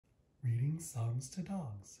Reading Psalms to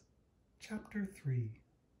Dogs, Chapter 3.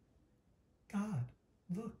 God,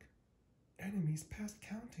 look, enemies past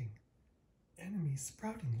counting, enemies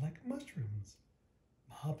sprouting like mushrooms,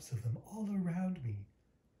 mobs of them all around me,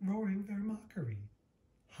 roaring their mockery.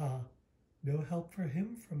 Ha, no help for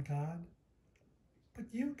him from God. But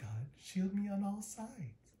you, God, shield me on all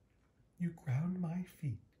sides. You ground my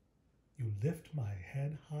feet, you lift my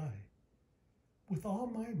head high. With all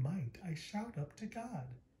my might I shout up to God.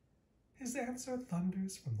 His answer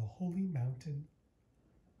thunders from the holy mountain.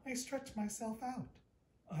 I stretch myself out.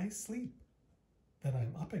 I sleep. Then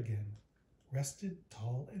I'm up again, rested,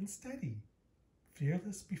 tall, and steady,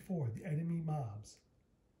 fearless before the enemy mobs,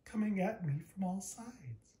 coming at me from all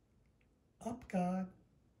sides. Up, God,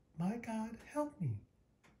 my God, help me.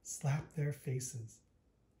 Slap their faces.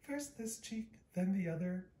 First this cheek, then the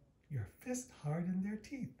other, your fist hard in their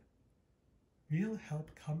teeth. Real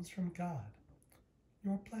help comes from God.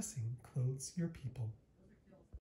 Your blessing clothes your people.